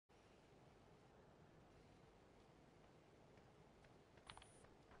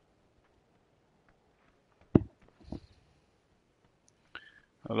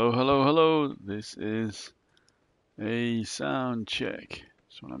Hello, hello, hello. This is a sound check.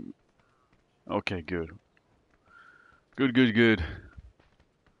 Okay, good. Good, good, good.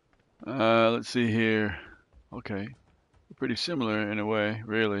 Let's see here. Okay, pretty similar in a way,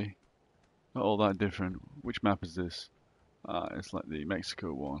 really. Not all that different. Which map is this? It's like the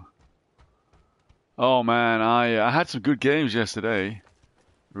Mexico one. Oh man, I had some good games yesterday.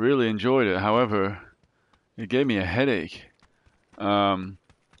 Really enjoyed it. However, it gave me a headache. Um,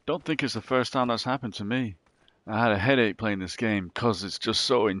 don't think it's the first time that's happened to me. I had a headache playing this game because it's just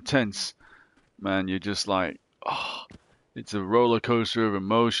so intense. Man, you're just like, oh, it's a roller coaster of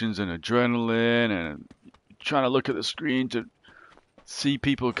emotions and adrenaline, and trying to look at the screen to see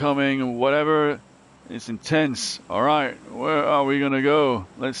people coming and whatever. It's intense. All right, where are we gonna go?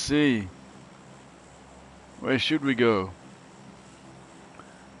 Let's see. Where should we go?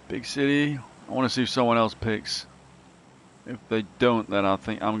 Big city. I want to see if someone else picks. If they don't, then I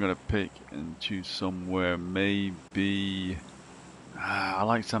think I'm gonna pick and choose somewhere. Maybe. I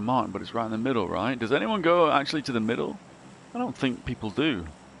like San Martin, but it's right in the middle, right? Does anyone go actually to the middle? I don't think people do.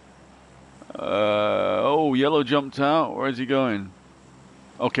 Oh, yellow jumped out. Where's he going?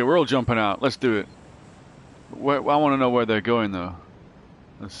 Okay, we're all jumping out. Let's do it. I want to know where they're going, though.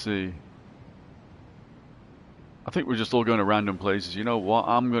 Let's see. I think we're just all going to random places. You know what?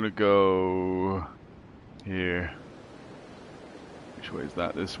 I'm going to go here. Which way is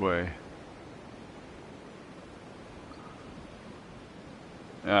that? This way.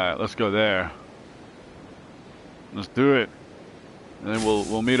 Alright, let's go there. Let's do it. And then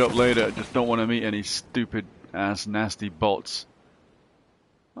we'll meet up later. I just don't want to meet any stupid ass nasty bots.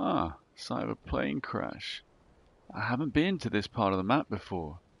 Ah, site of a plane crash. I haven't been to this part of the map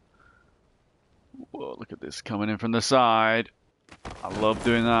before. Whoa, look at this coming in from the side. I love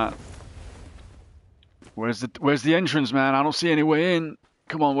doing that. Where's the entrance, man? I don't see any way in.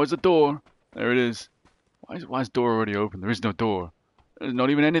 Come on, where's the door? There it is. Why is the door already open? There is no door. There's not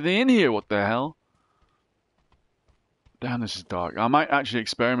even anything in here. What the hell? Damn, this is dark. I might actually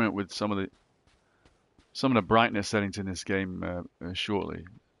experiment with some of the brightness settings in this game shortly.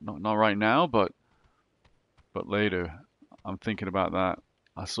 Not right now, but later. I'm thinking about that.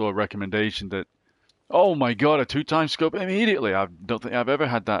 I saw a recommendation that, oh my god, a 2x scope immediately. I don't think I've ever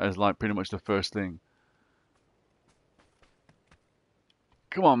had that as like pretty much the first thing.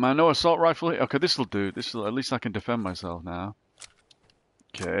 Come on, man, no assault rifle here. Okay, this will do. At least I can defend myself now.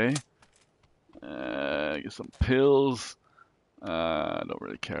 Okay. Get some pills. I don't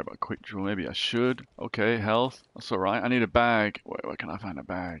really care about quick draw. Maybe I should. Okay, health. That's alright. I need a bag. Where can I find a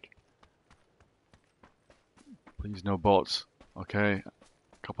bag? Please, no bots. Okay.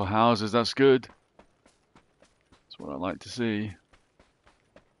 Couple houses. That's good. That's what I like to see.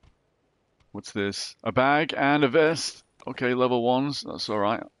 What's this? A bag and a vest. Okay, level 1s. That's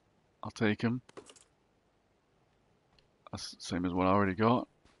alright. I'll take them. That's the same as what I already got.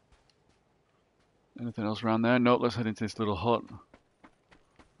 Anything else around there? Nope, let's head into this little hut.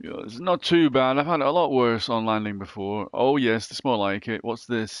 Yeah, it's not too bad. I've had it a lot worse on landing before. Oh yes, it's more like it. What's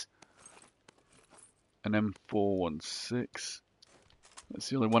this? An M416. That's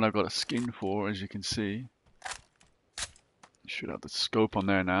the only one I've got a skin for, as you can see. Should have the scope on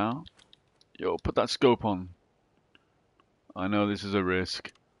there now. Yo, put that scope on. I know this is a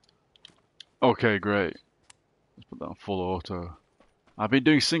risk. Okay, great. Let's put that on full auto. I've been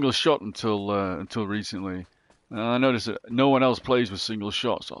doing single shot until recently. And I noticed that no one else plays with single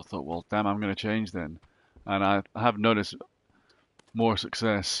shot, so I thought, well, damn, I'm going to change then. And I have noticed more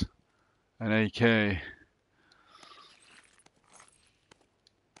success. An AK.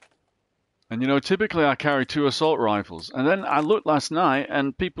 And you know, typically I carry 2 assault rifles. And then I looked last night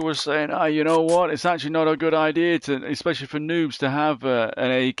and people were saying, oh, you know what? It's actually not a good idea to, especially for noobs, to have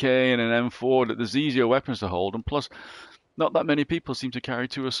an AK and an M4. That there's easier weapons to hold. And plus, not that many people seem to carry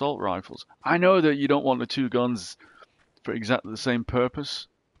 2 assault rifles. I know that you don't want the 2 guns for exactly the same purpose.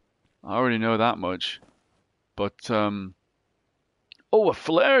 I already know that much. But, oh, a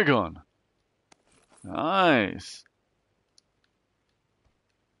flare gun. Nice.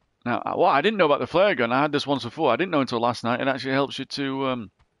 Now, well, I didn't know about the flare gun. I had this once before. I didn't know until last night. It actually helps you to,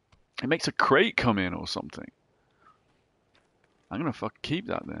 it makes a crate come in or something. I'm gonna keep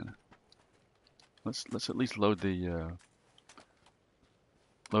that then. Let's at least load the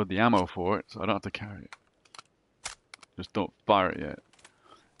ammo for it, so I don't have to carry it. Just don't fire it yet.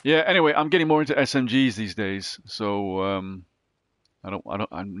 Yeah. Anyway, I'm getting more into SMGs these days, so I'm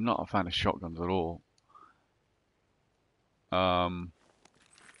not a fan of shotguns at all.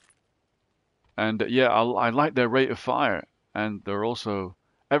 And yeah, I like their rate of fire, and they're also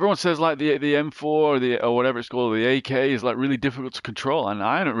Everyone says like the M4 or the or whatever it's called, the AK is like really difficult to control, and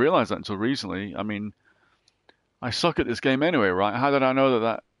I hadn't realized that until recently. I mean, I suck at this game anyway, right? How did I know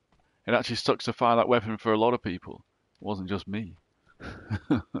that it actually sucks to fire that weapon for a lot of people? It wasn't just me.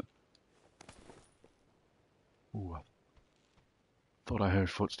 Ooh, I thought I heard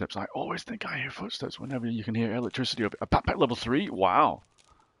footsteps. I always think I hear footsteps whenever you can hear electricity. A backpack level 3? Wow.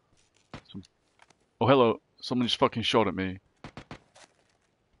 Oh, hello. Someone just fucking shot at me.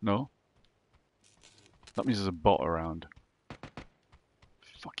 No? That means there's a bot around.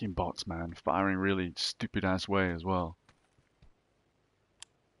 Fucking bots, man. Firing really stupid ass way as well.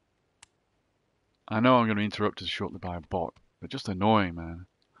 I know I'm going to be interrupted shortly by a bot. They're just annoying, man.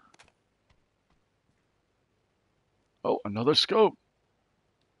 Oh, another scope.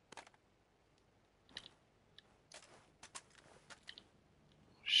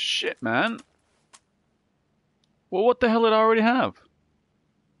 Shit, man. Well, what the hell did I already have?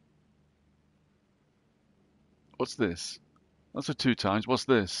 What's this? That's a 2 times. What's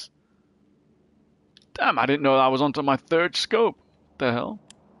this? Damn, I didn't know I was onto my 3rd scope. What the hell?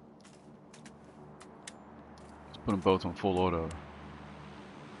 Let's put them both on full auto.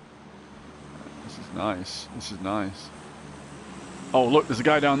 This is nice. This is nice. Oh, look, there's a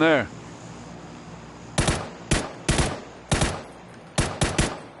guy down there.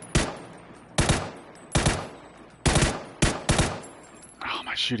 Oh,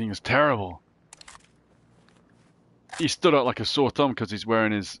 my shooting is terrible. He stood out like a sore thumb because he's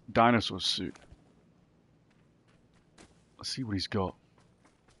wearing his dinosaur suit. Let's see what he's got.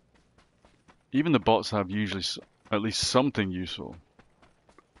 Even the bots have usually at least something useful.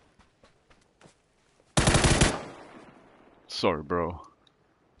 Sorry, bro.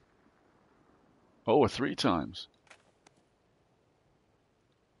 Oh, a 3 times.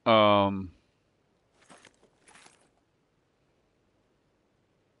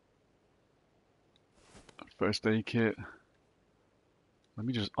 First aid kit. Let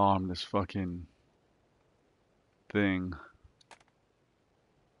me just arm this fucking thing.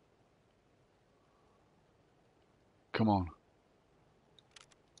 Come on.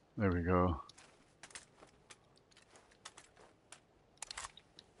 There we go.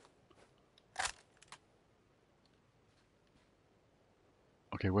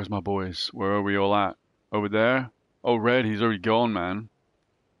 Okay, where's my boys? Where are we all at? Over there? Oh, Red, he's already gone, man.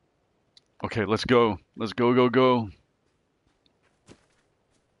 Okay, let's go. Let's go, go, go.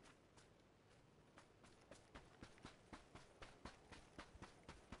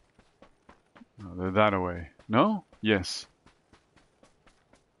 Oh, they're that away. No? Yes.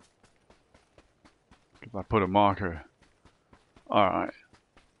 If I put a marker. Alright.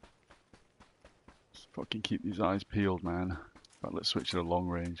 Let's fucking keep these eyes peeled, man. But let's switch to long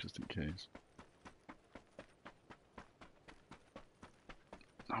range just in case.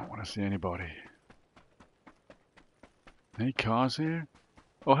 I don't want to see anybody. Any cars here?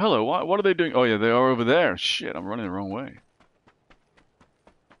 Oh, hello. What are they doing? Oh, yeah, they are over there. Shit, I'm running the wrong way.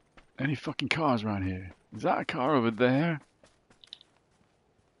 Any fucking cars around here? Is that a car over there?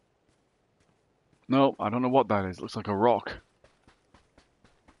 No, I don't know what that is. It looks like a rock.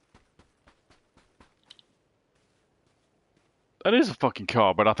 That is a fucking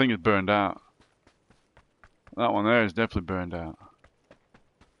car, but I think it's burned out. That one there is definitely burned out.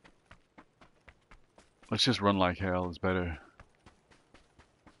 Let's just run like hell. It's better.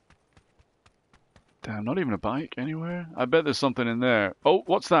 Damn, not even a bike anywhere? I bet there's something in there. Oh,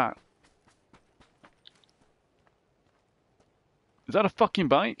 what's that? Is that a fucking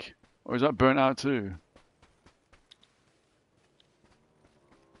bike? Or is that burnt out too?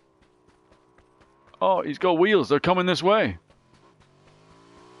 Oh, he's got wheels. They're coming this way.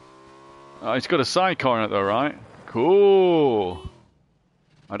 It's got a sidecar in it though, right? Cool.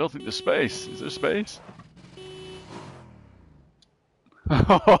 I don't think there's space. Is there space?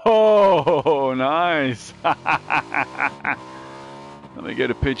 Oh, nice. Let me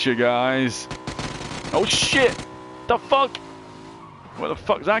get a picture, guys. Oh, shit. The fuck? Where the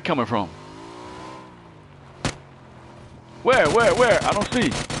fuck's that coming from? Where? I don't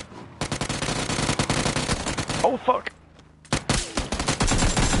see. Oh, fuck.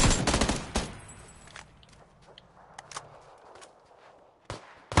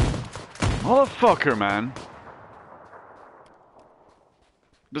 Motherfucker, man.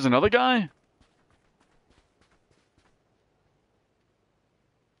 There's another guy?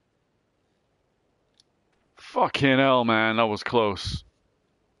 Fucking hell, man. That was close.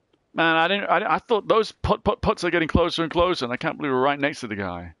 Man, I thought those putts are getting closer and closer, and I can't believe we're right next to the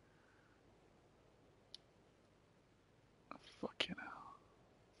guy. Fucking hell.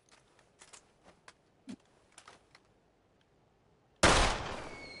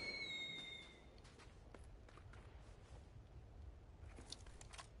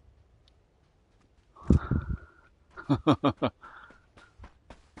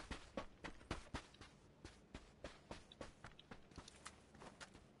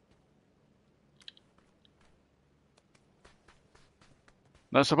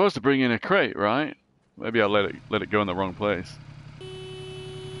 That's supposed to bring in a crate, right? Maybe I'll let it go in the wrong place.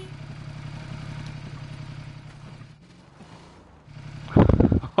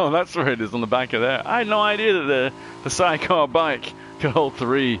 Oh, that's where it is, on the back of there. I had no idea that the sidecar bike could hold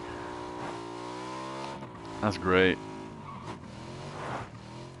 3. That's great.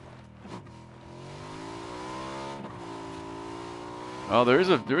 Oh, there is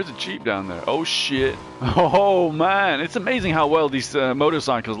a Jeep down there. Oh shit. Oh man, it's amazing how well these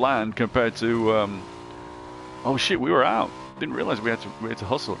motorcycles land compared to. Oh shit, we were out. Didn't realize we had to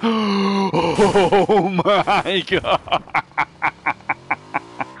hustle. Oh my god.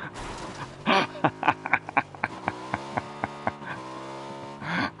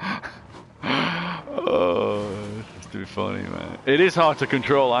 Oh, it's too funny, man. It is hard to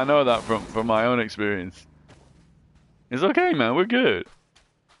control. I know that from my own experience. It's okay, man. We're good.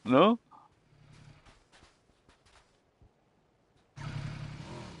 No?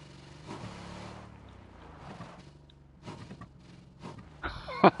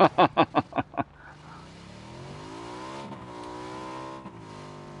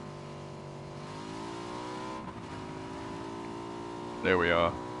 There we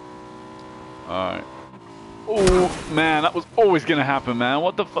are. Alright. Oh, man. That was always going to happen, man.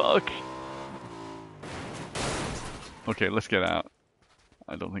 What the fuck? Okay, let's get out.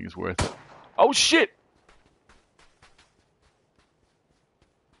 I don't think it's worth it. Oh, shit!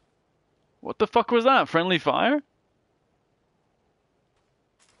 What the fuck was that? Friendly fire?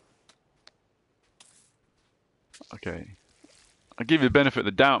 Okay. I'll give you the benefit of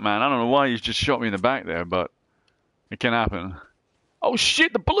the doubt, man. I don't know why you just shot me in the back there, but it can happen. Oh,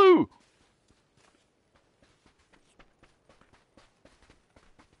 shit! The blue!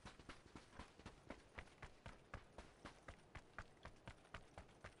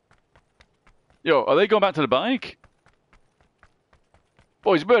 Yo, are they going back to the bike?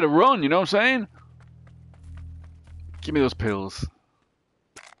 Boys, you better run, you know what I'm saying? Give me those pills.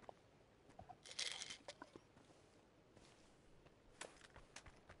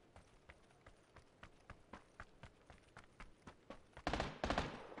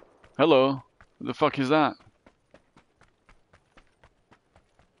 Hello? What the fuck is that?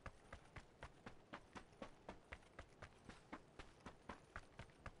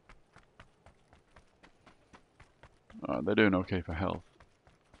 They're doing okay for health.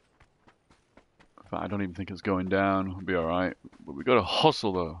 In fact, I don't even think it's going down. We'll be alright. But we gotta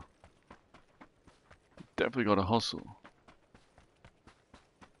hustle though. Definitely gotta hustle.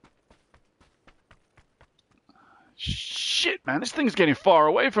 Shit, man, this thing's getting far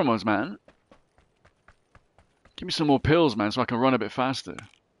away from us, man. Give me some more pills, man, so I can run a bit faster.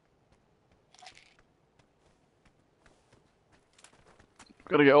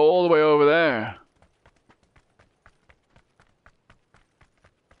 Gotta get all the way over there.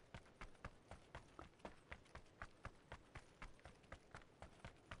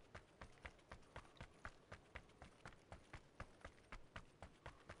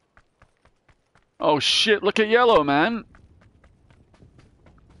 Oh shit, look at yellow, man.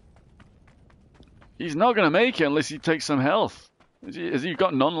 He's not gonna make it unless he takes some health. Has he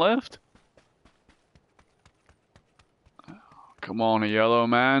got none left? Come on, yellow,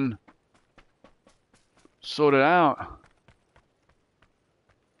 man. Sort it out.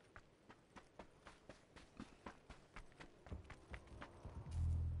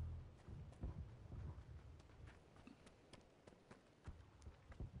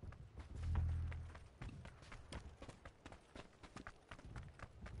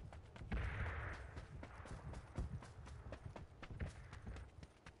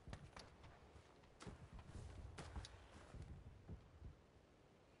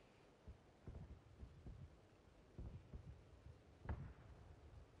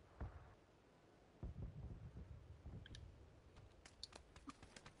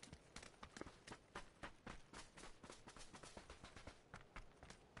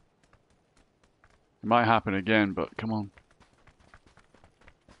 It might happen again, but come on.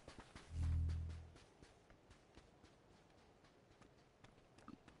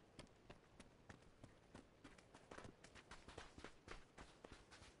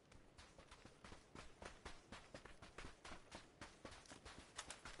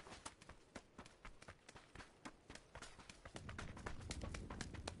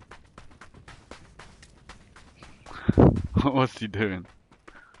 What's he doing?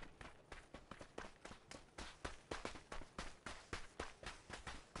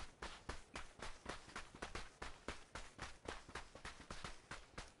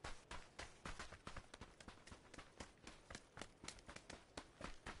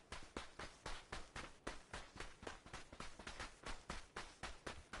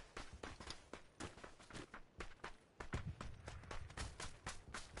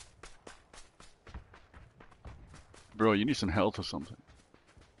 Bro, you need some health or something.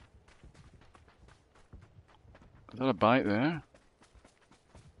 Is that a bite there?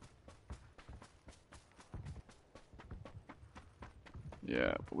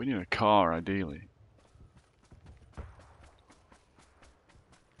 Yeah, but we need a car, ideally.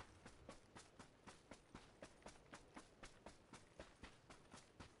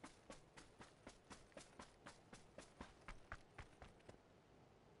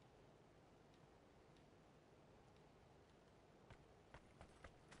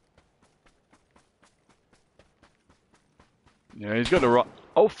 Yeah, he's got the right...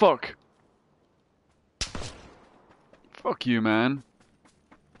 Oh, fuck! Fuck you, man.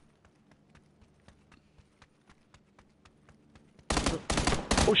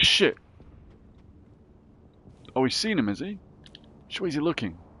 Oh, shit! Oh, he's seen him, has he? Which way is he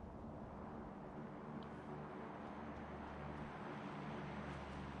looking?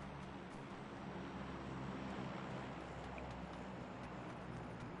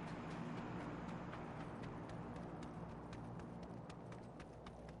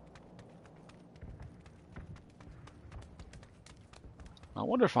 I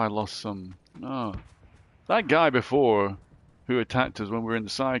wonder if I lost some... No. That guy before, who attacked us when we were in the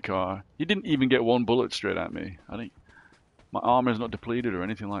sidecar, he didn't even get one bullet straight at me. I think my armor's not depleted or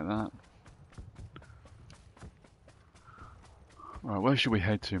anything like that. Alright, where should we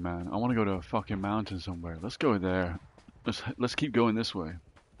head to, man? I want to go to a fucking mountain somewhere. Let's go there. Let's keep going this way.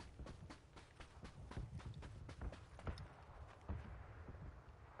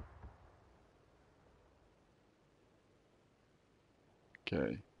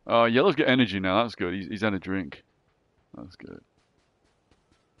 Okay. Yellow's got energy now. That's good. He's had a drink. That's good.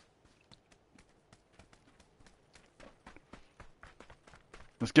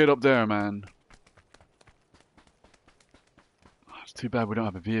 Let's get up there, man. Oh, it's too bad we don't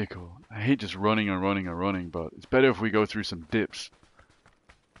have a vehicle. I hate just running and running and running, but it's better if we go through some dips.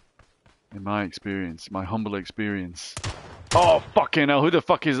 In my experience, my humble experience. Oh, fucking hell. Who the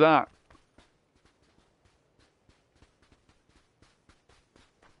fuck is that?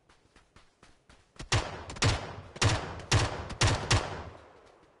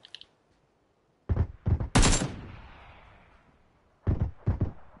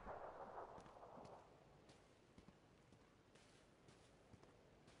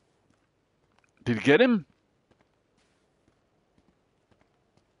 Did you get him?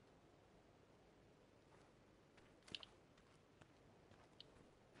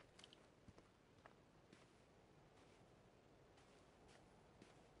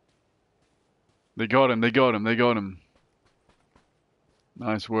 They got him, they got him, they got him.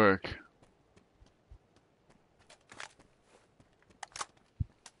 Nice work.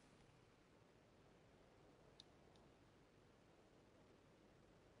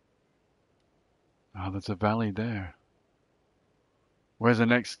 Oh, there's a valley there. Where's the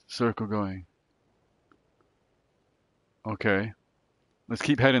next circle going? Okay. Let's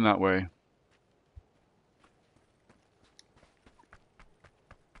keep heading that way.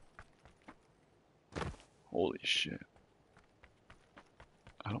 Holy shit.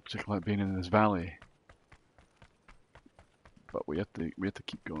 I don't particularly like being in this valley. But we have to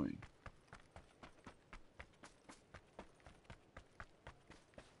keep going.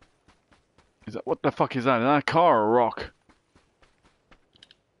 Is that what the fuck is that? Is that a car or a rock?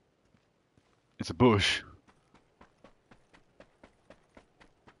 It's a bush.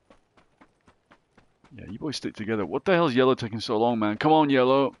 Yeah, you boys stick together. What the hell's Yellow taking so long, man? Come on,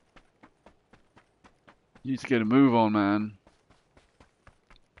 Yellow. You need to get a move on, man.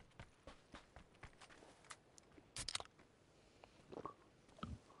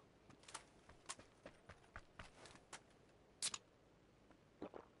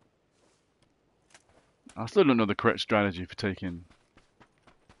 I still don't know the correct strategy for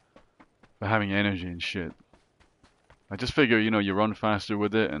having energy and shit. I just figure, you know, you run faster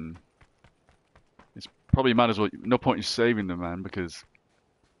with it, and it's probably might as well, no point in saving them, man, because,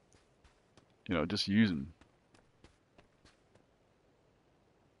 you know, just use them.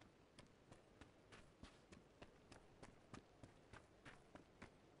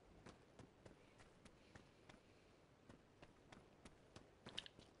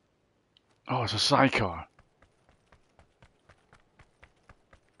 Oh, it's a sidecar.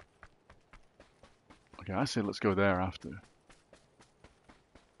 Okay, I say let's go there after.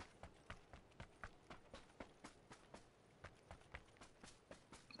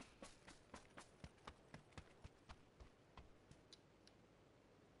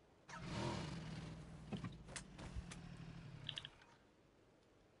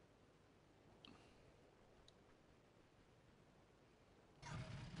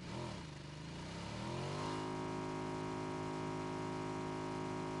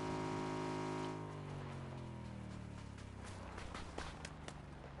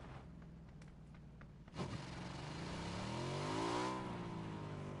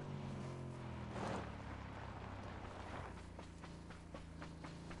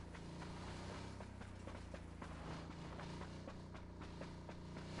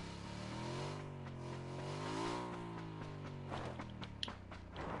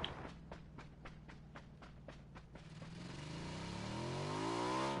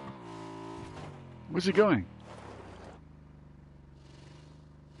 Where's he going?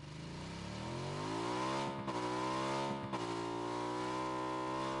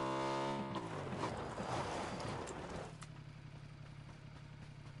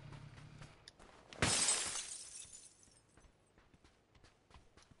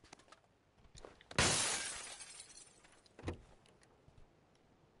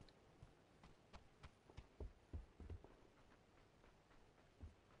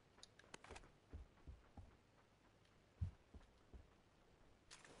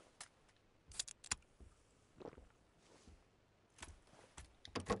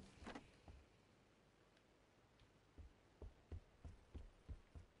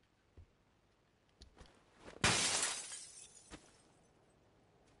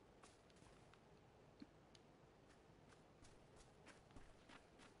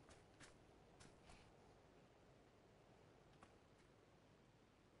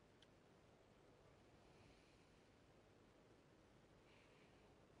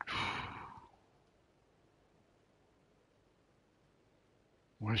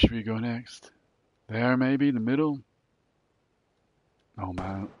 Where should we go next? There, maybe? In the middle? Oh,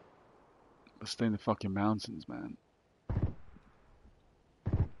 man. Let's stay in the fucking mountains, man.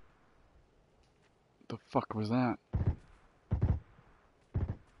 The fuck was that?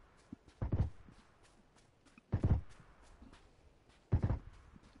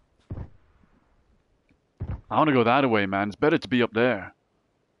 I want to go that way, man. It's better to be up there.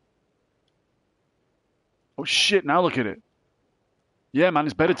 Oh, shit. Now look at it. Yeah, man.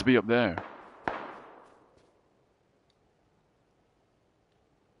 It's better to be up there.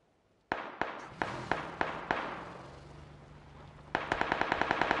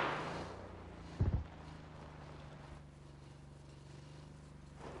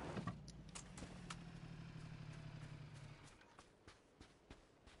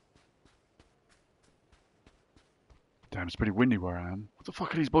 Damn, it's pretty windy where I am. What the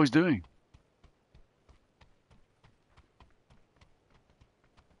fuck are these boys doing?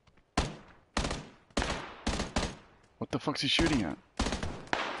 What the fuck's he shooting at?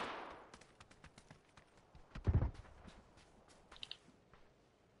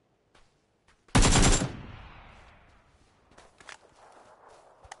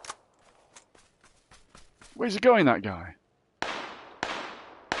 Where's he going, that guy?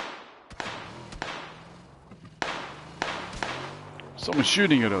 Someone's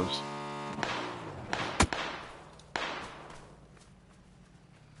shooting at us.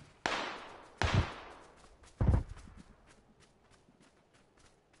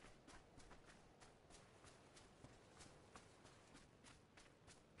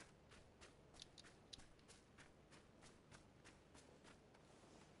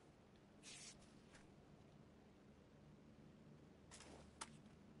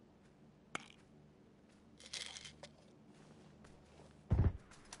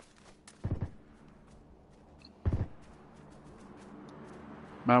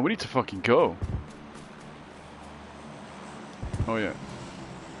 Man, we need to fucking go. Oh yeah.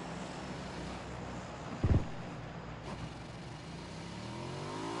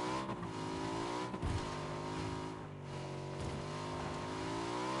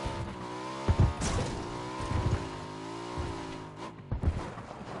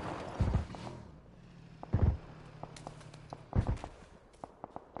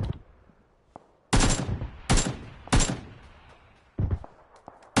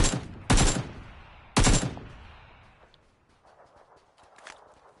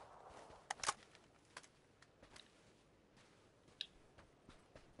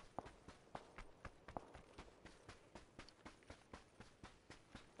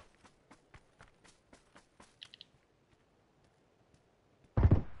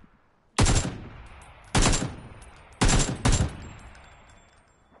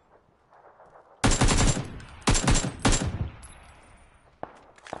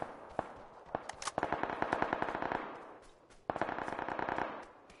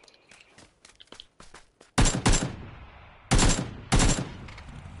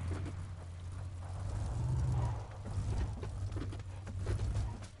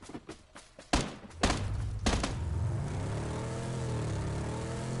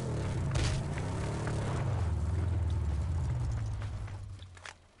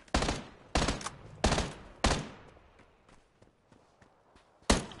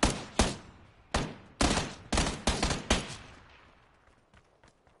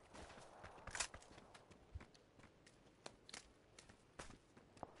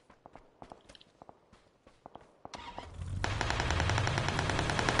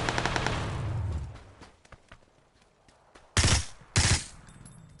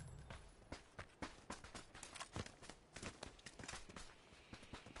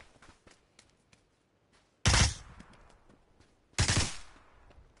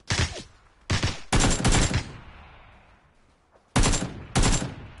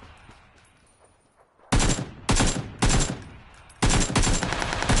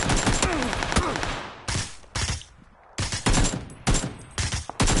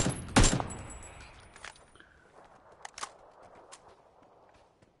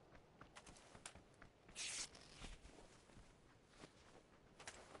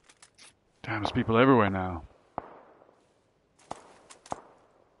 There's people everywhere now.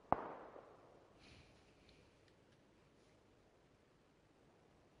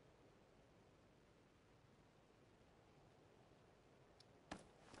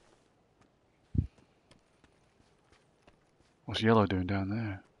 What's Yellow doing down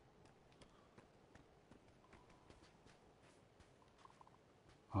there?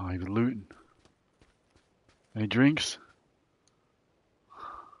 Oh, he was looting. Any drinks?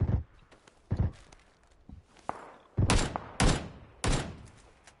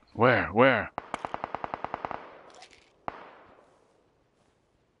 Where? Where?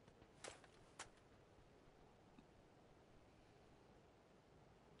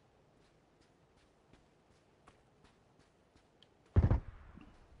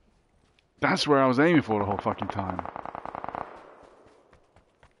 That's where I was aiming for the whole fucking time.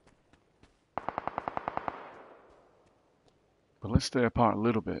 But let's stay apart a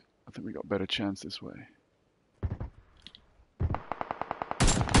little bit. I think we got a better chance this way.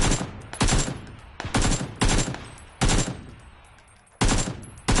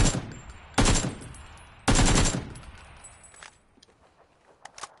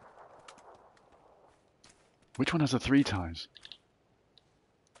 Which one has the 3 times?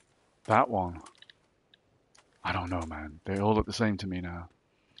 That one. I don't know, man. They all look the same to me now.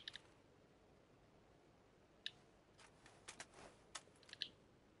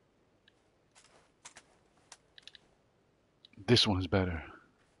 This one is better.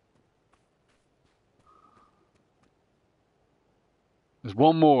 There's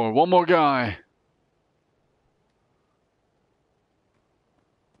one more guy.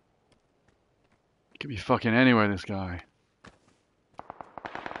 Could be fucking anywhere, this guy.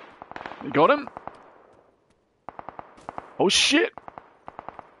 You got him? Oh shit!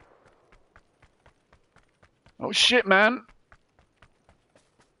 Oh shit, man!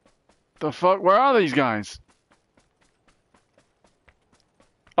 The fuck? Where are these guys?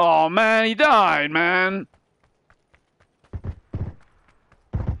 Oh man, he died, man!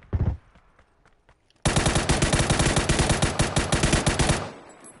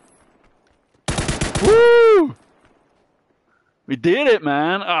 Woo! We did it,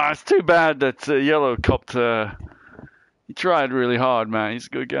 man! Ah, oh, it's too bad that Yellow copped. He tried really hard, man. He's a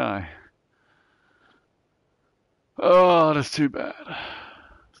good guy. Oh, that's too bad.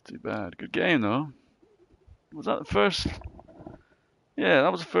 That's too bad. Good game, though. Was that the first? Yeah,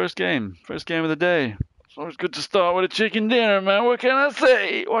 that was the first game. First game of the day. It's always good to start with a chicken dinner, man. What can I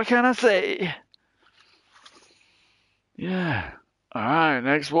say? What can I say? Yeah. Alright,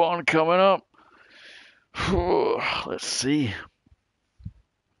 next one coming up. Let's see.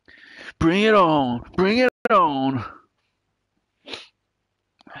 Bring it on. Bring it on.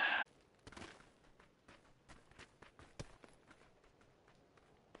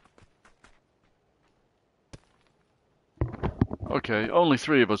 Okay, only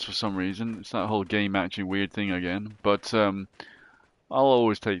 3 of us for some reason. It's that whole game matching weird thing again. But I'll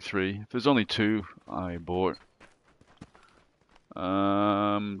always take 3. If there's only 2, I abort.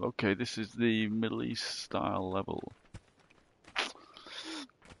 Okay, this is the Middle East style level.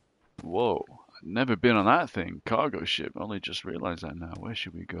 Whoa, I've never been on that thing. Cargo ship, only just realized that now. Where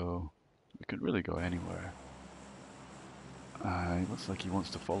should we go? We could really go anywhere. It looks like he wants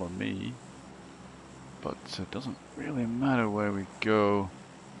to follow me. But it doesn't really matter where we go.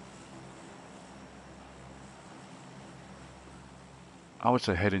 I would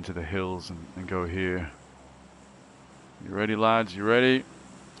say head into the hills and go here. You ready, lads? You ready?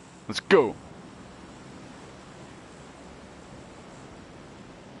 Let's go!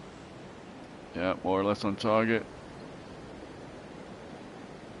 Yeah, more or less on target.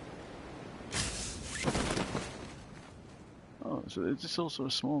 Oh, so is this also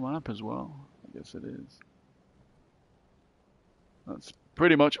a small map as well? I guess it is. That's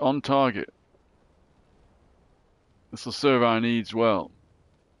pretty much on target. This will serve our needs well.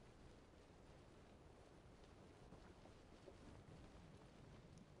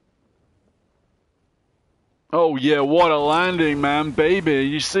 Oh yeah, what a landing, man, baby.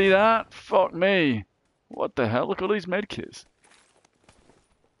 You see that? Fuck me. What the hell? Look at all these medkits.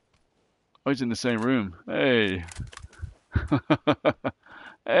 Oh, he's in the same room. Hey.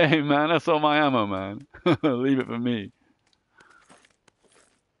 Hey, man, that's all my ammo, man. Leave it for me.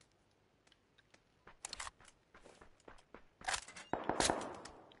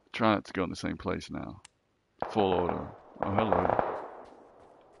 Try not to go in the same place now. Full auto. Oh, hello.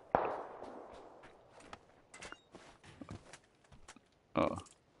 Oh,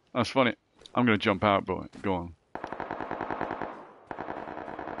 that's funny. I'm gonna jump out, boy. Go on.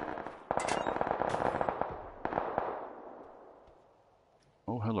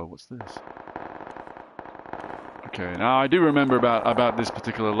 Oh, hello. What's this? Okay. Now I do remember about this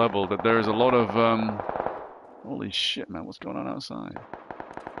particular level that there is a lot of holy shit, man! What's going on outside?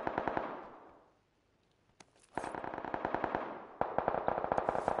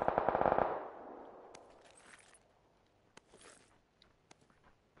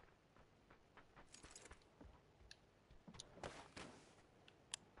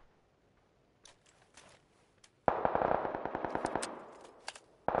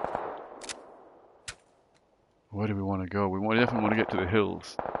 Where do we want to go? We definitely want to get to the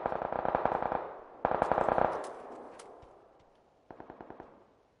hills.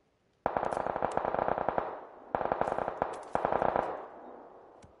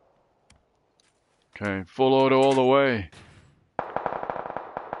 Okay, full auto all the way.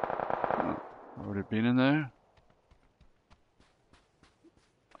 Oh, already been in there?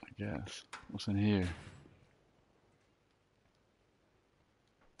 I guess. What's in here?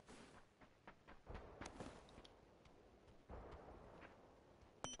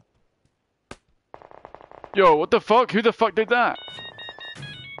 Yo, what the fuck? Who the fuck did that?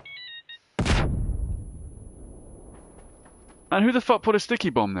 And who the fuck put a sticky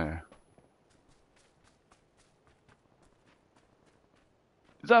bomb there?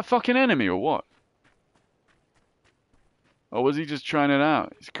 Is that a fucking enemy or what? Or was he just trying it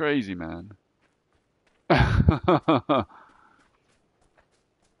out? He's crazy, man.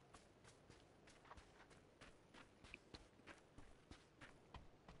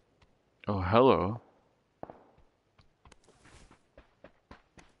 Oh, hello.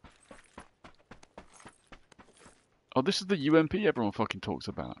 Oh, this is the UMP everyone fucking talks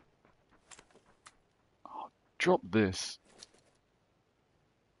about. Oh, drop this.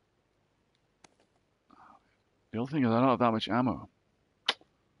 The only thing is I don't have that much ammo.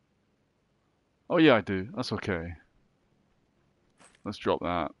 Oh yeah, I do. That's okay. Let's drop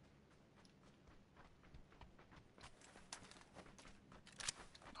that.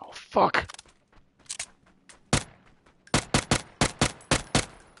 Oh, fuck!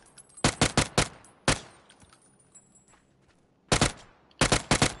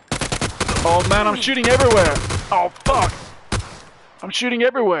 Oh man, I'm shooting everywhere! Oh fuck! I'm shooting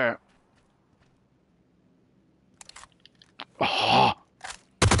everywhere! Oh,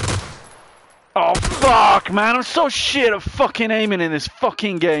 oh fuck, man! I'm so shit at fucking aiming in this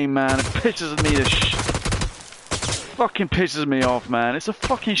fucking game, man. It pisses me to fucking pisses me off, man. It's a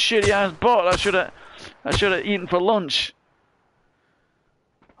fucking shitty ass bot. I should have eaten for lunch.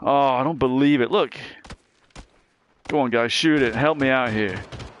 Oh, I don't believe it. Look. Go on, guys, shoot it. Help me out here.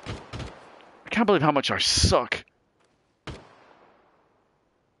 I can't believe how much I suck.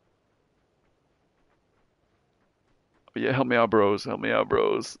 But yeah, help me out, bros. Help me out,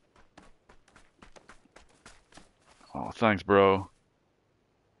 bros. Oh, thanks, bro.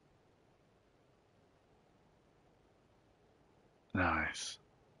 Nice.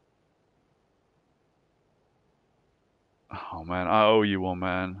 Oh, man. I owe you one,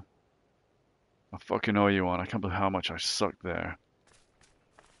 man. I fucking owe you one. I can't believe how much I suck there.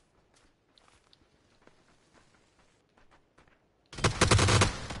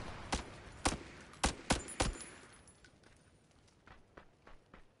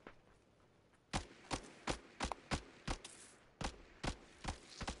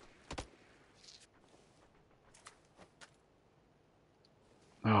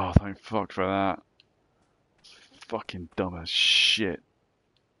 Oh, thank fuck for that. Fucking dumb as shit.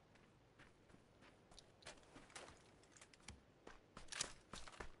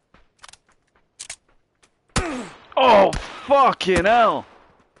 Oh, fucking hell!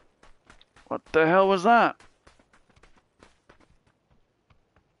 What the hell was that?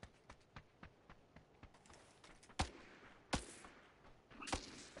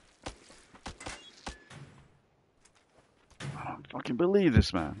 I don't fucking believe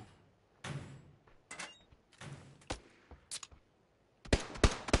this, man.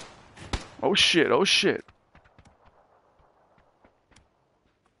 Oh shit, oh shit.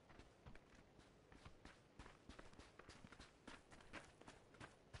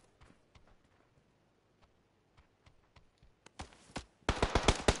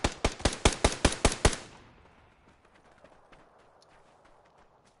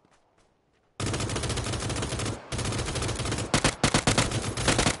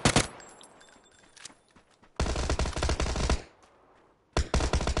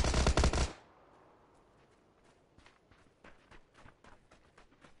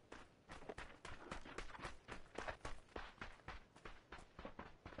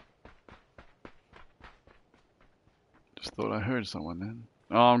 Just thought I heard someone then.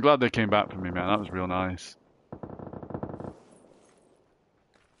 Oh, I'm glad they came back for me, man. That was real nice.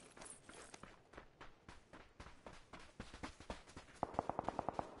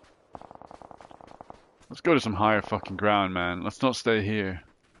 Let's go to some higher fucking ground, man. Let's not stay here.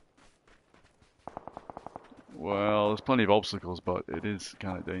 Well, there's plenty of obstacles, but it is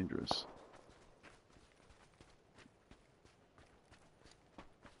kind of dangerous.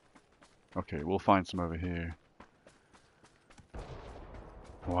 Okay, we'll find some over here.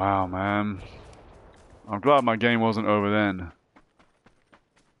 Wow, man. I'm glad my game wasn't over then.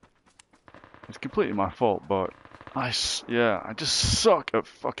 It's completely my fault, but I just suck at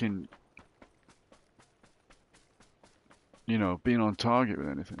fucking, you know, being on target with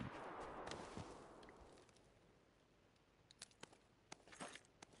anything.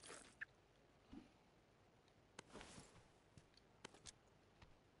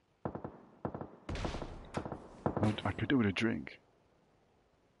 I could do with a drink.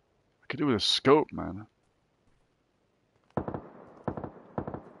 I could do with a scope, man.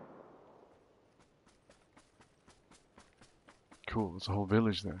 Cool, there's a whole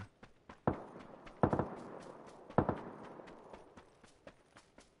village there.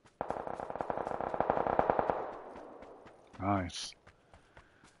 Nice.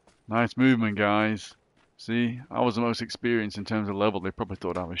 Nice movement, guys. See, I was the most experienced in terms of level. They probably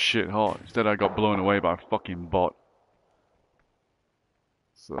thought I was shit hot. Instead, I got blown away by a fucking bot.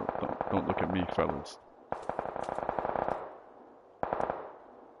 So don't look at me, fellas.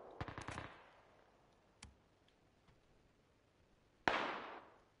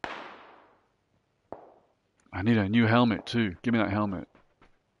 I need a new helmet too. Give me that helmet.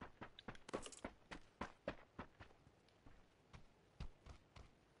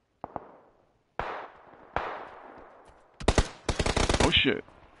 Oh shit.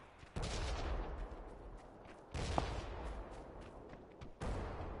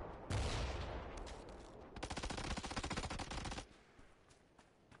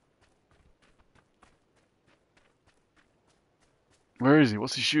 Where is he?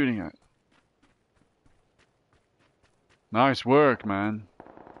 What's he shooting at? Nice work, man.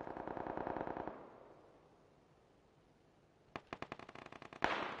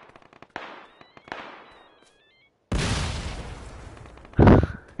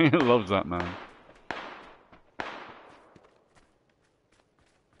 He loves that, man.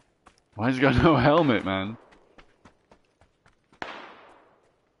 Why has he got no helmet, man?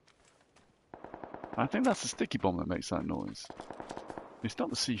 I think that's the sticky bomb that makes that noise. It's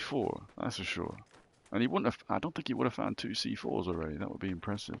not the C4, that's for sure. And he wouldn't have, I don't think he would have found 2 C4s already. That would be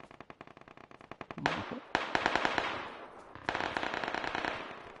impressive.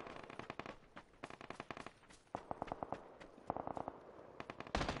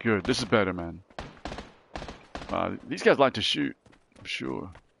 Good, this is better, man. These guys like to shoot, I'm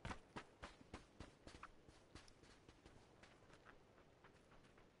sure.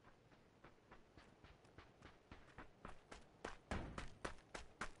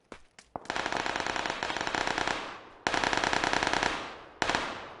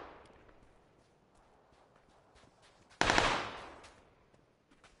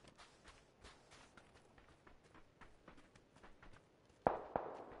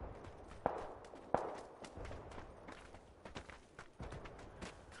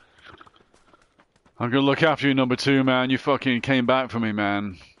 I'm gonna look after you, number 2, man. You fucking came back for me,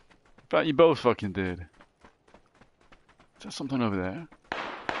 man. In fact, you both fucking did. Is there something over there?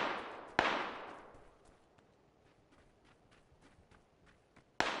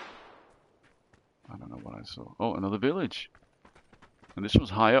 I don't know what I saw. Oh, another village. And this was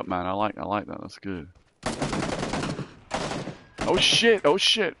high up, man. I like that. That's good. Oh shit! Oh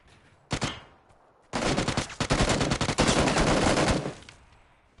shit!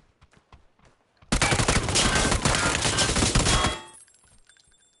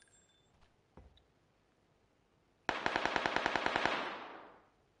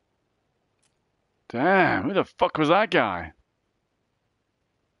 Damn, who the fuck was that guy?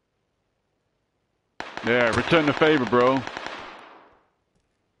 Yeah, return the favor, bro.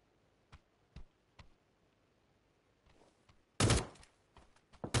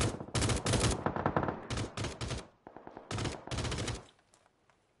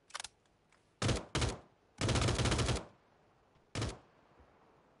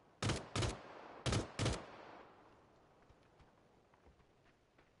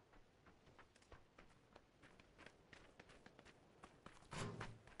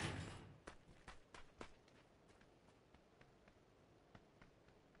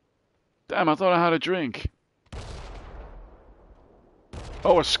 Damn, I thought I had a drink.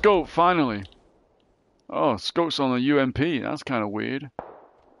 Oh, a scope, finally. Oh, scope's on the UMP. That's kind of weird.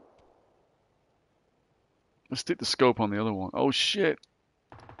 Let's stick the scope on the other one. Oh, shit.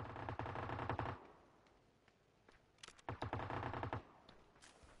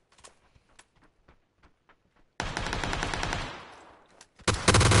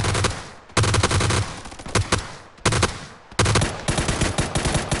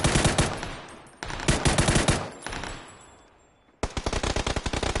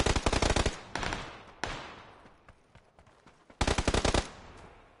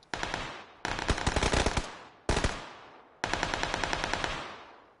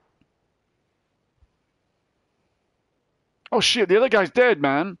 Oh shit, the other guy's dead,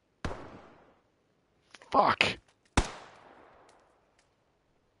 man. Fuck.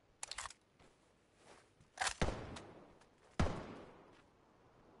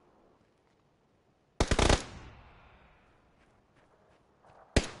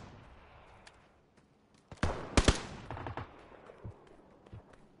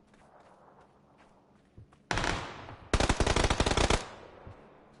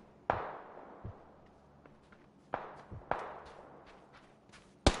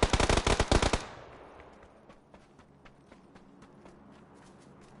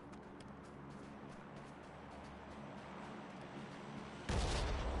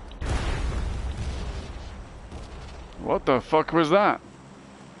 What the fuck was that?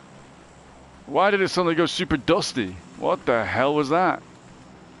 Why did it suddenly go super dusty? What the hell was that?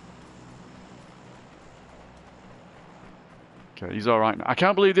 Okay, he's alright now. I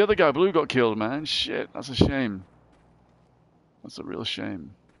can't believe the other guy, Blue, got killed, man. Shit, that's a shame. That's a real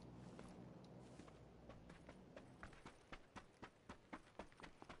shame.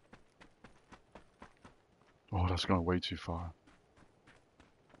 Oh, that's gone way too far.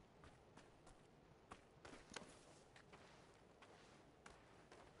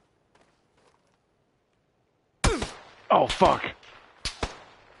 Oh, fuck.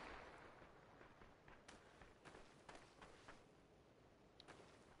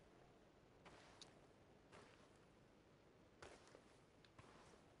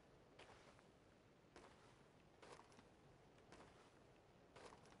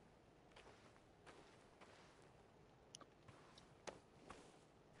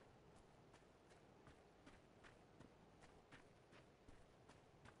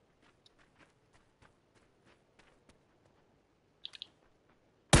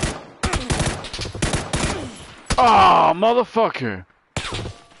 Oh, motherfucker.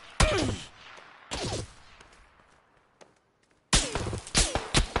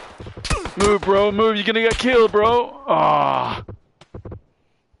 Move, bro, move. You're gonna get killed, bro. Ah. Oh.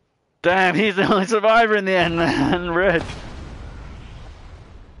 Damn, he's the only survivor in the end, man. Red.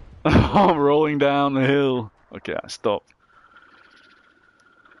 Oh, I'm rolling down the hill. Okay, I stopped.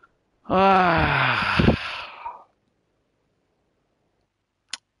 Ah.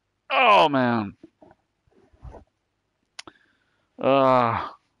 Oh, man.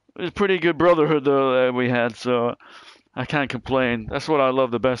 It was pretty good brotherhood, though, that we had, so I can't complain. That's what I love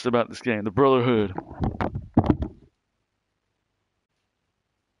the best about this game, the brotherhood.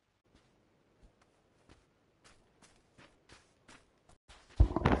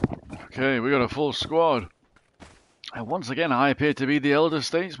 Okay, we got a full squad. And once again, I appear to be the elder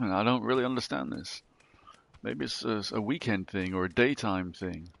statesman. I don't really understand this. Maybe it's a weekend thing or a daytime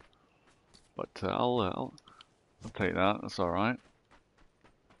thing. But I'll take that. That's all right.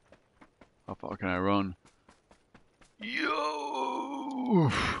 How far can I run? Yo!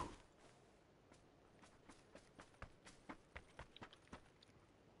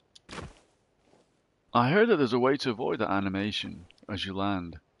 I heard that there's a way to avoid that animation as you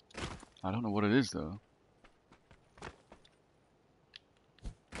land. I don't know what it is though.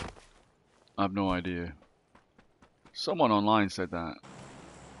 I have no idea. Someone online said that.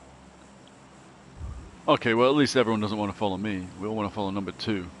 Okay, well at least everyone doesn't want to follow me. We all want to follow number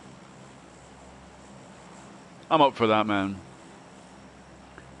 2. I'm up for that, man.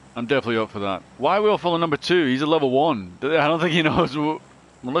 I'm definitely up for that. Why are we all follow number 2? He's a level 1. I don't think he knows,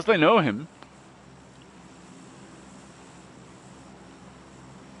 unless they know him.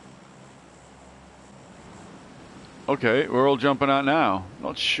 Okay, we're all jumping out now.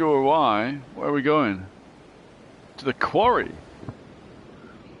 Not sure why. Where are we going? To the quarry.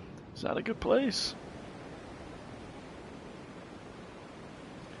 Is that a good place?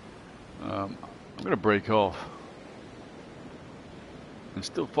 I'm gonna break off and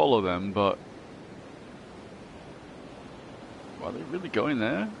still follow them, but are they really going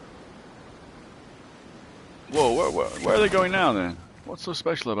there? Whoa, where are they going now then? What's so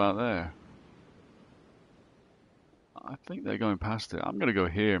special about there? I think they're going past it. I'm gonna go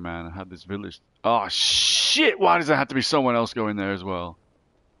here, man. I have this village. Oh shit! Why does there have to be someone else going there as well?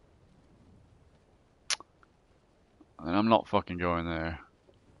 And I'm not fucking going there.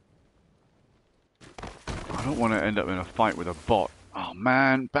 I don't want to end up in a fight with a bot. Oh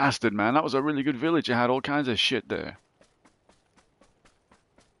man, bastard, man. That was a really good village. It had all kinds of shit there.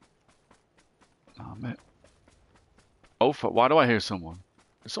 Oh man. Oh fuck! Why do I hear someone?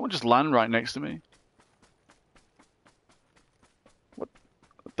 Did someone just land right next to me? What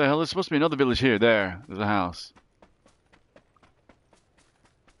the hell? There's supposed to be another village here. There's a house.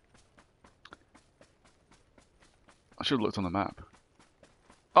 I should have looked on the map.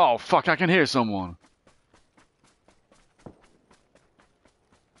 Oh fuck! I can hear someone.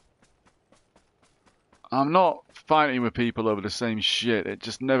 I'm not fighting with people over the same shit. It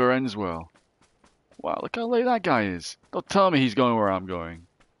just never ends well. Wow, look how late that guy is. Don't tell me he's going where I'm going.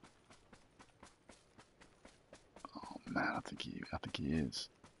 Oh man, I think he is.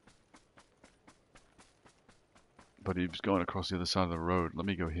 But he was going across the other side of the road. Let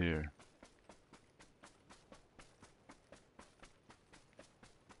me go here.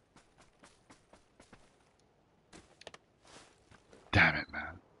 Damn it,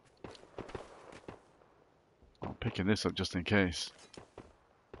 man. I'm picking this up just in case.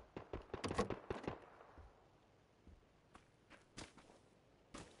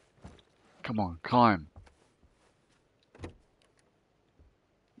 Come on, climb.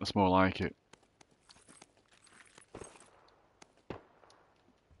 That's more like it.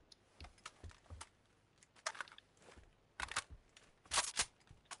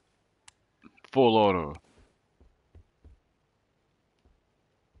 Full auto.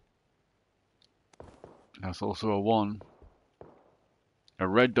 That's also a 1. A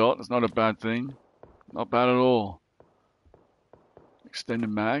red dot, that's not a bad thing. Not bad at all. Extended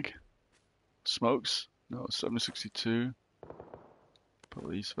mag. Smokes. No, 762.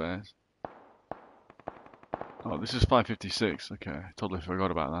 Police vest. Oh, this is 556. Okay, totally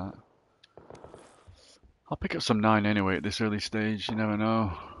forgot about that. I'll pick up some 9 anyway at this early stage. You never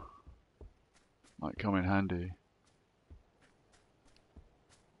know. Might come in handy.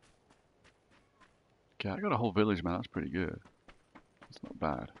 Okay, I got a whole village, man. That's pretty good. That's not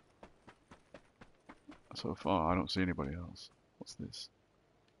bad. So far, I don't see anybody else. What's this?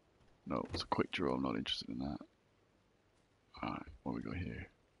 No, it's a quick draw. I'm not interested in that. Alright, what we got here?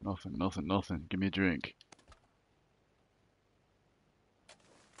 Nothing, nothing, nothing. Give me a drink.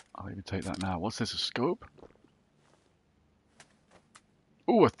 I'll even take that now. What's this, a scope?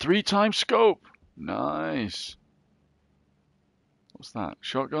 Ooh, a 3-time scope! Nice. What's that?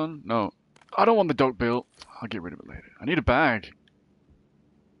 Shotgun? No. I don't want the dog bill. I'll get rid of it later. I need a bag.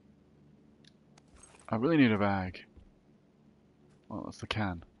 I really need a bag. Well, that's the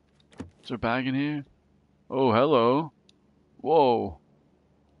can. Is there a bag in here? Oh, hello. Whoa.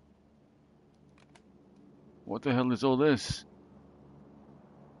 What the hell is all this?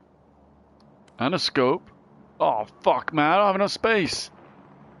 And a scope. Oh, fuck, man. I don't have enough space.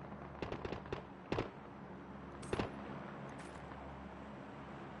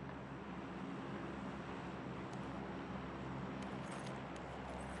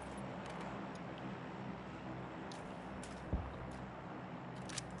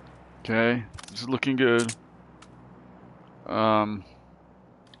 Okay, this is looking good. Oh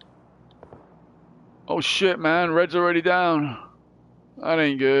shit, man, red's already down. That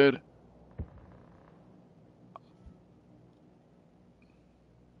ain't good.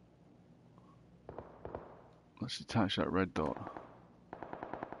 Let's detach that red dot.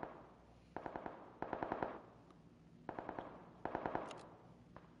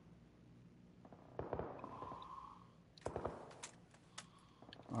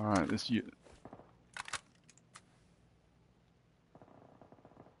 Alright, this you.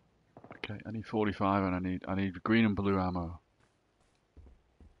 Okay, I need 45 and I need green and blue ammo.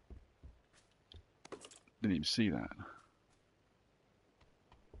 Didn't even see that.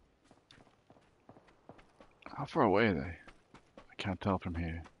 How far away are they? I can't tell from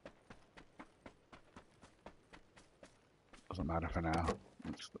here. Doesn't matter for now.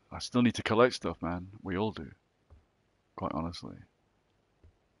 I still need to collect stuff, man. We all do. Quite honestly.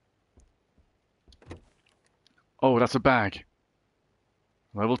 Oh, that's a bag.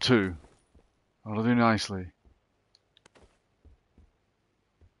 Level 2. That'll do nicely.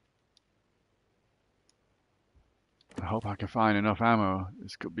 I hope I can find enough ammo.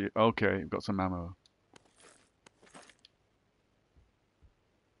 This could be... Okay, we've got some ammo.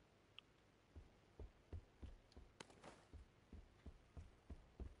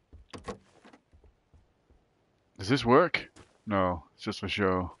 Does this work? No, it's just for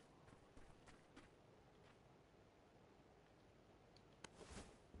show.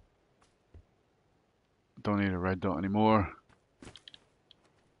 Don't need a red dot anymore.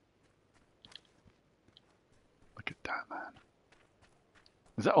 Look at that, man.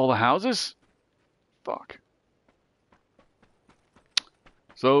 Is that all the houses? Fuck.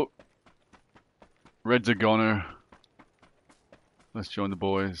 So, red's a goner. Let's join the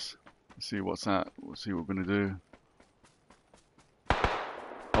boys. Let's see what's that. We'll see what we're gonna do.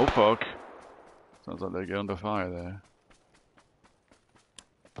 Oh fuck. Sounds like they get under fire there.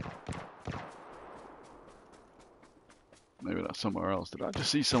 Maybe that's somewhere else. Did I just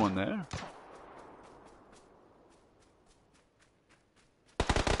see someone there?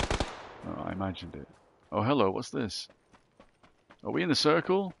 Oh, I imagined it. Oh, hello, what's this? Are we in the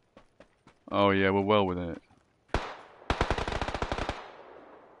circle? Oh yeah, we're well within it.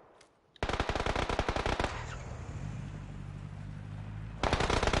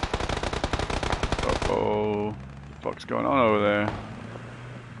 Uh-oh. What the fuck's going on over there?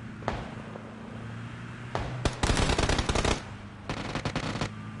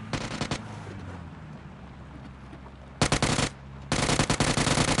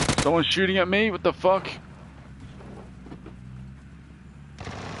 Someone's shooting at me? What the fuck?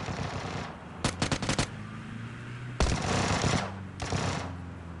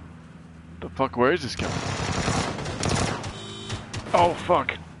 The fuck, where is this guy? Oh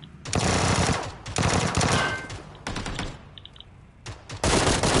fuck.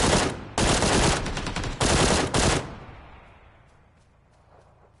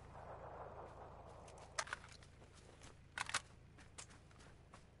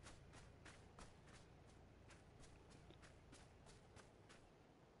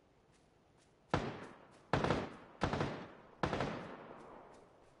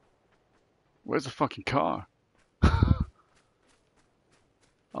 Where's the fucking car? I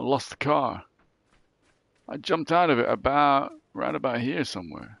lost the car. I jumped out of it right about here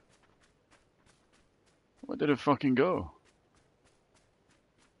somewhere. Where did it fucking go?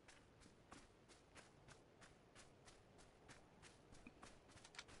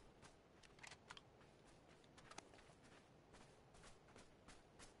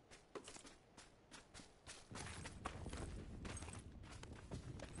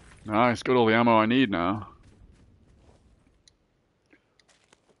 Nice, got all the ammo I need now.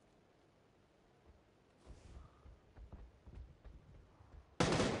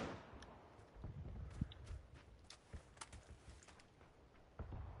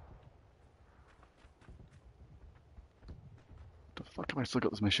 The fuck have I still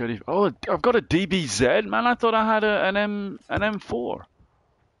got this machete? Oh, I've got a DBZ, man. I thought I had an M4.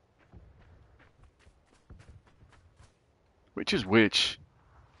 Which is which?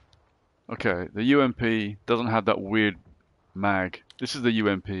 Okay, the UMP doesn't have that weird mag. This is the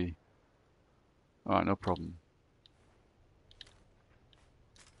UMP. Alright, no problem.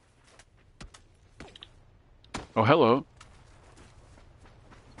 Oh, hello.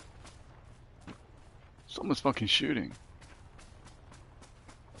 Someone's fucking shooting.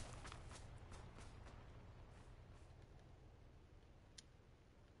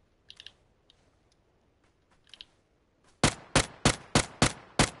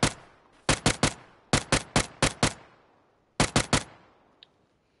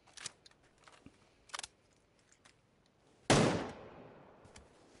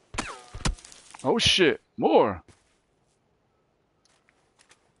 Oh shit, more.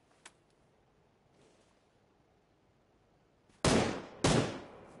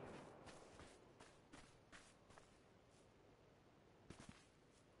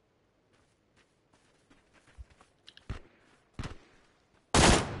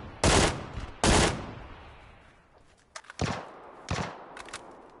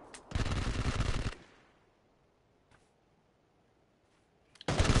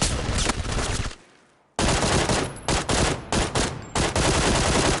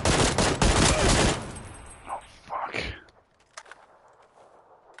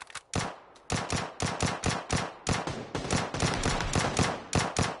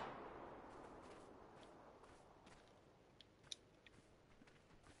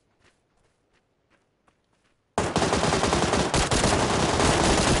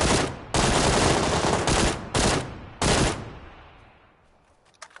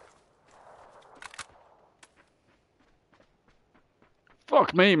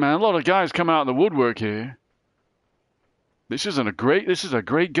 Fuck me, man. A lot of guys come out of the woodwork here. This is a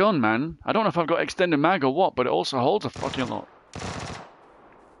great gun, man. I don't know if I've got extended mag or what, but it also holds a fucking lot.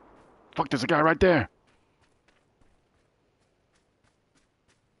 Fuck, there's a guy right there.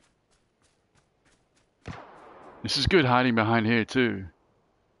 This is good hiding behind here too.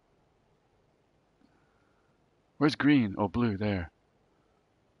 Where's green or blue? There.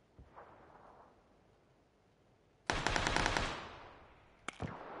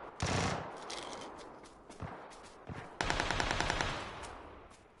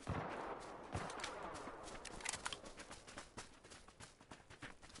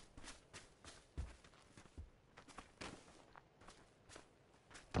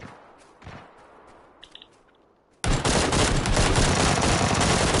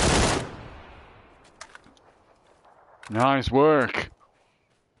 Nice work.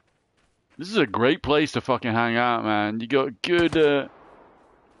 This is a great place to fucking hang out, man. You got good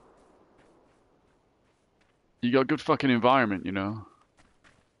fucking environment, you know.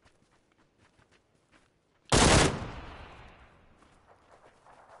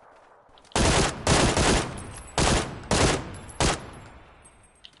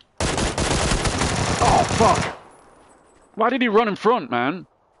 Fuck! Why did he run in front, man?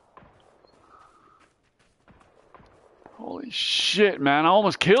 Holy shit, man. I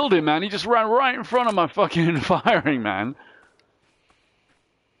almost killed him, man. He just ran right in front of my fucking firing, man.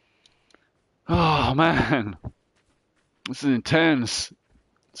 Oh, man. This is intense.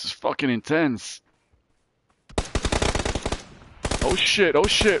 This is fucking intense. Oh shit, oh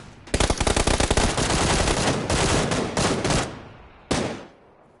shit.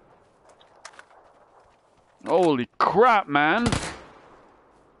 Holy crap, man.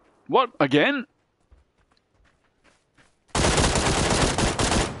 What, again?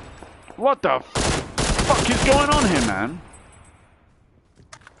 What the fuck is going on here, man?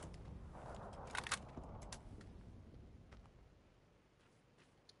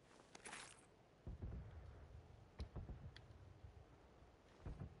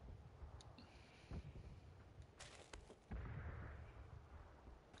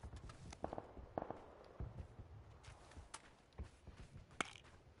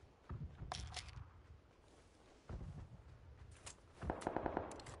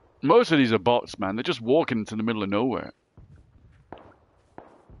 Most of these are bots, man. They're just walking into the middle of nowhere.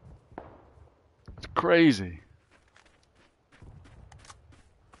 It's crazy.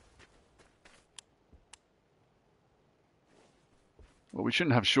 Well, we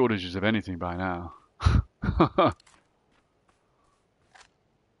shouldn't have shortages of anything by now.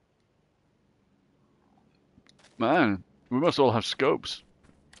 Man, we must all have scopes.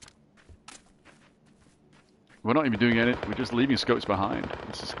 We're not even doing it. We're just leaving scopes behind.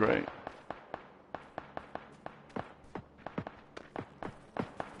 This is great.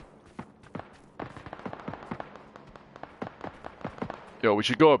 Yo, we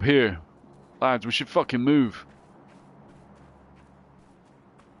should go up here. Lads, we should fucking move.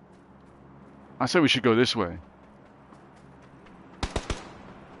 I say we should go this way.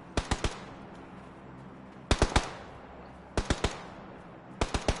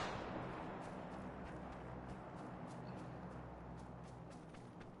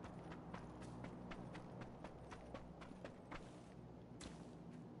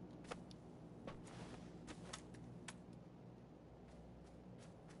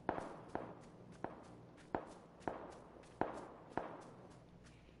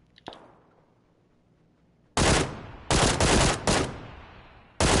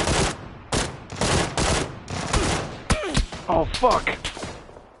 Oh, fuck.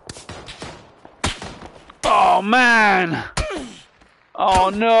 Oh, man. Oh,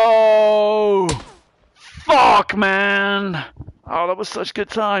 no. Fuck, man. Oh, that was such good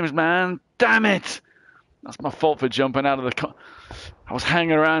times, man. Damn it. That's my fault for jumping out of the car. I was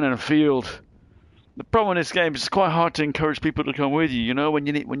hanging around in a field. The problem in this game is it's quite hard to encourage people to come with you, you know, when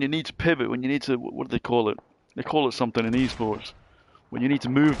you need to pivot, when you need to, what do they call it? They call it something in esports. When you need to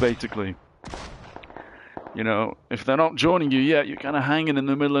move, basically. You know, if they're not joining you yet, you're kind of hanging in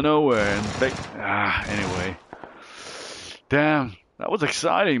the middle of nowhere. And anyway. Damn, that was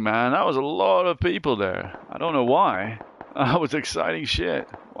exciting, man. That was a lot of people there. I don't know why. That was exciting shit.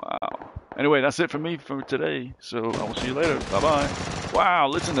 Wow. Anyway, that's it for me for today. So I will see you later. Bye-bye. Wow,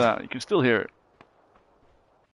 listen to that. You can still hear it.